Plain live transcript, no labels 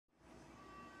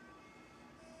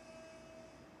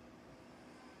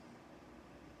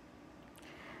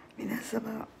皆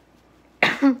様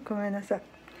ごめんなさい。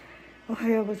おは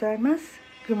ようございます。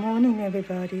Good morning,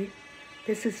 everybody.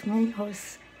 This is me,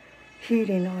 host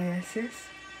Healing Oasis.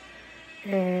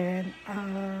 And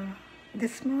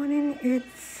this morning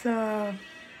it's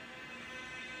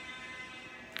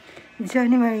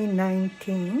January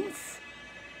 19th,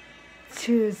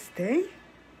 Tuesday,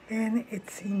 and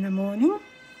it's in the morning.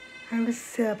 I would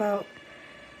say about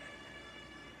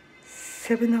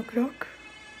 7 o'clock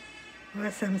or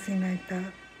something like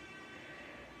that.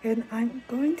 And I'm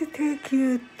going to take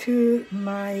you to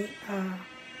my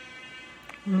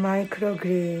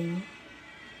microgreen,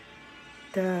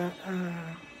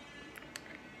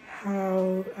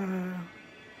 how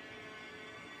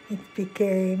it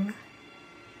became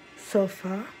so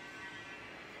far.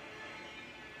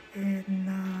 And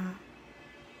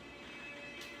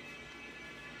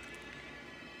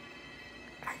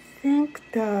I think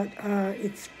that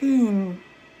it's been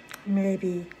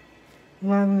maybe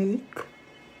 1 week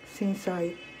since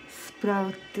I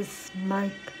sprout this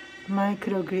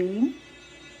microgreen.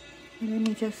 Let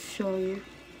me just show you.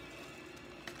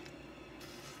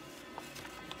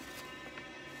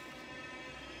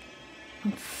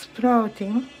 It's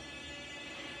sprouting,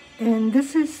 and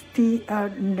this is the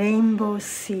rainbow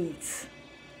seeds,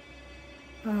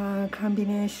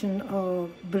 combination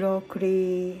of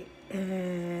broccoli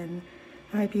and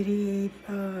I believe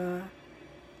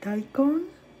daikon,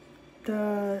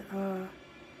 the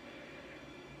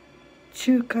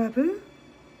cucumber,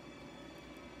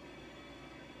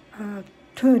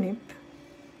 turnip,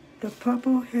 the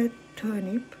purple head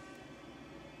turnip,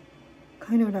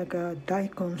 kind of like a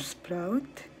daikon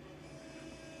sprout.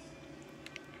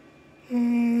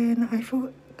 And I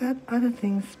forgot other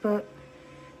things, but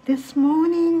this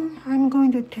morning I'm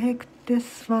going to take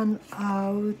this one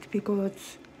out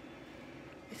because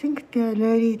I think they're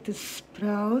ready to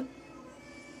sprout.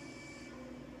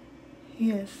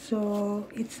 Yes, so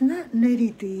it's not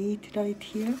ready to eat right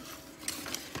here,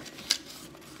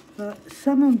 but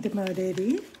some of them are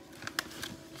ready.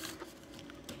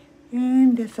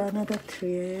 And there's another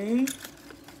tray.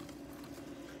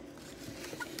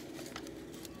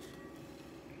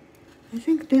 I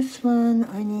think this one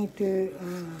I need to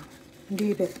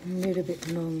leave it a little bit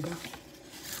longer.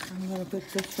 I'm going to put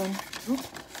this one. Oh.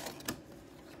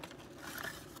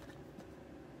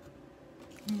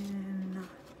 And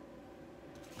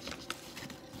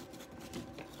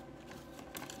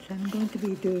so I'm going to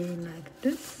be doing like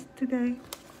this today.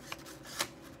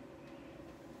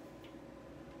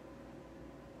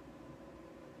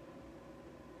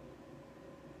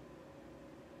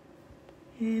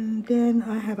 And then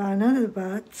I have another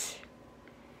batch,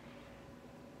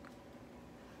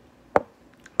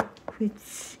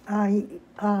 which I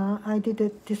did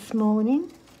it this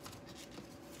morning.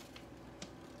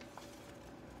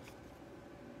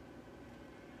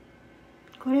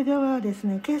これではです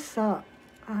ね、今朝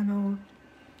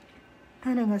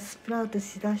種がスプラウト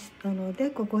しだしたの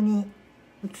で、ここに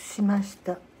移しまし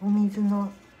た。お水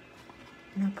の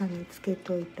中につけ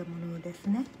といたものです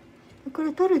ね。こ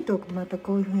れ取るとまた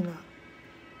こういうふうな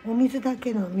お水だ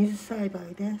けの水栽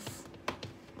培です。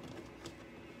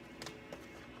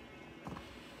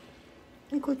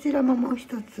でこちらももう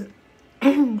一つご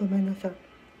めんなさい、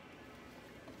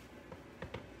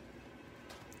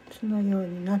そのよう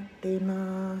になってい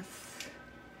ます。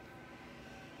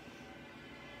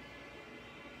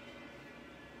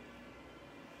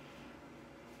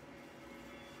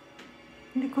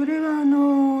でこれは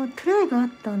トレイがあっ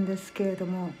たんですけれど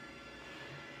も、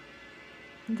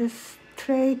This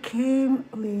tray came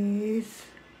with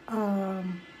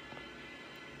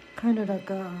kind of like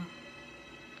a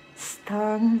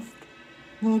stands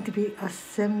need to be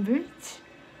assembled,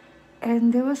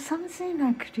 and there was something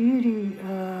like really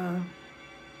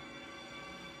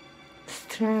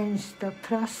strange, the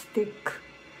plastic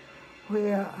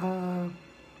where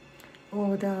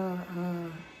all the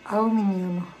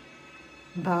aluminum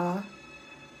bar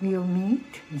will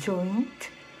meet, joint,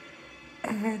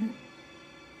 and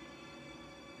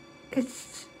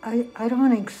I don't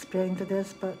want to explain to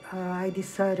this, but I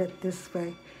decided this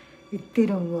way. It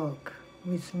didn't work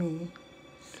with me.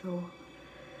 So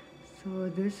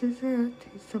this is it.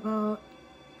 It's about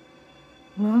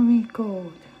 1 week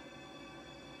old.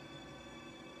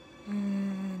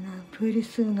 And pretty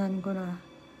soon I'm gonna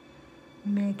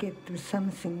make it to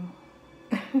something.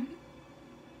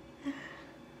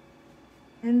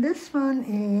 And this one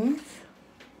is,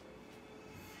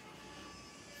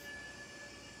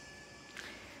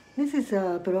 this is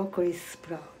a broccoli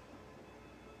sprout,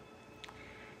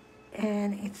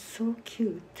 and it's so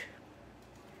cute.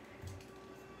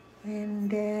 And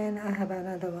then I have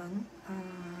another one.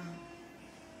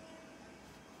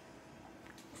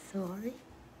 Sorry.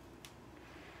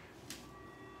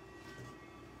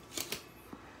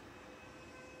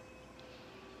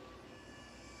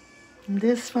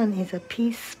 This one is a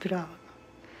pea sprout,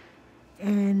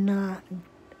 and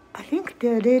I think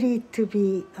they're ready to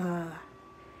be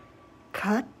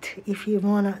cut if you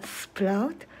want to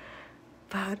sprout,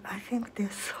 but I think they're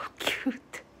so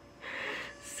cute.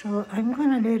 So I'm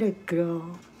gonna let it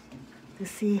grow to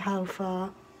see how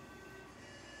far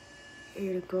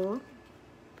it'll go.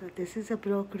 But this is a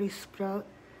broccoli sprout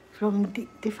from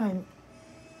different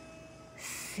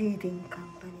seeding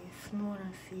companies,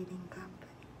 smaller seeding companies.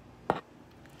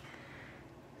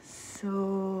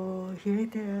 So here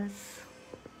it is.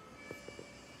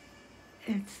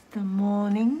 It's the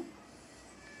morning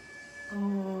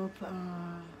of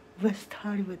West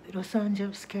Hollywood, Los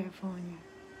Angeles, California.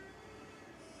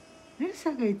 Looks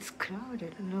like it's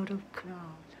crowded, a lot of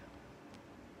crowd.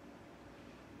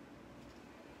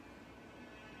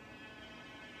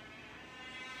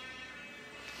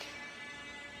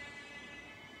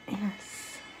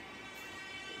 Yes.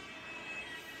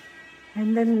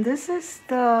 And then this is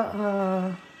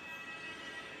the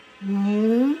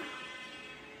new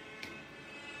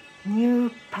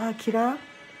Pakira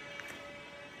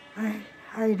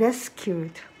I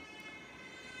rescued.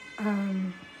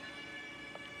 And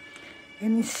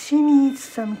she needs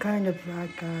some kind of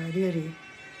like really,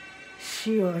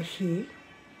 she or he.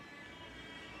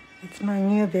 It's my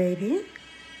new baby.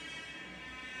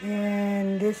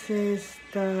 And this is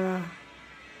the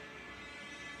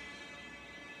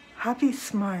Happy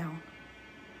Smile.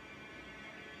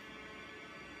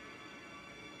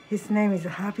 His name is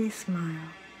Happy Smile.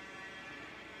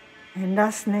 And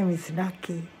last name is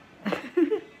Lucky.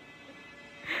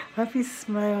 Happy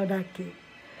Smile Lucky.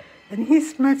 And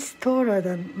he's much taller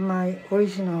than my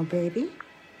original baby.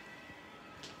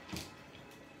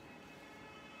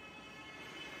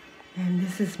 And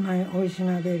this is my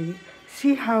original baby.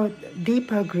 See how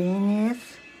deeper green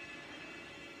is?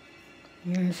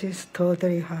 Yeah, she's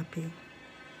totally happy.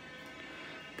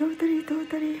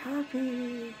 Totally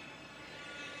happy.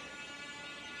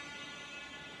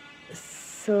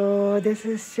 So this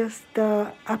is just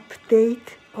the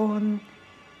update on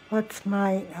what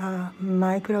my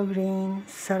microgreen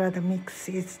salad mix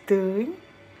is doing.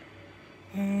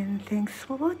 And thanks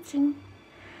for watching.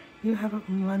 You have a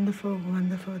wonderful,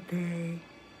 wonderful day.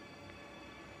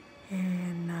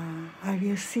 And I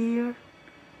will see you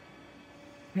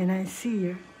when I see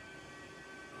you.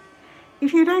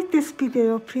 If you like this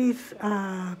video, please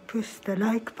push the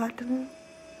like button.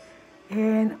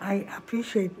 And I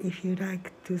appreciate if you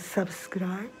like to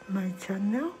subscribe my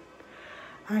channel.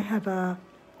 I have a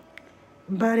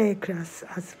ballet class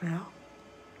as well.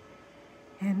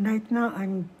 And right now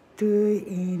I'm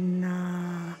doing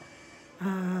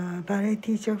ballet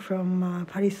teacher from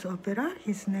Paris Opera.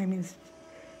 His name is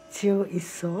Gilles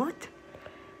Isot.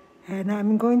 And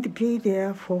I'm going to be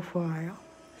there for a while.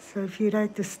 So if you'd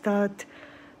like to start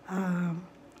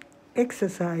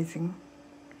exercising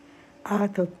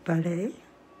art of ballet,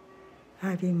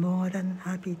 I'll be more than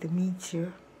happy to meet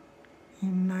you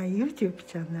in my YouTube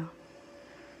channel.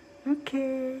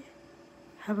 Okay.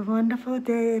 Have a wonderful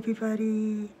day,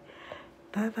 everybody.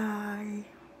 Bye-bye.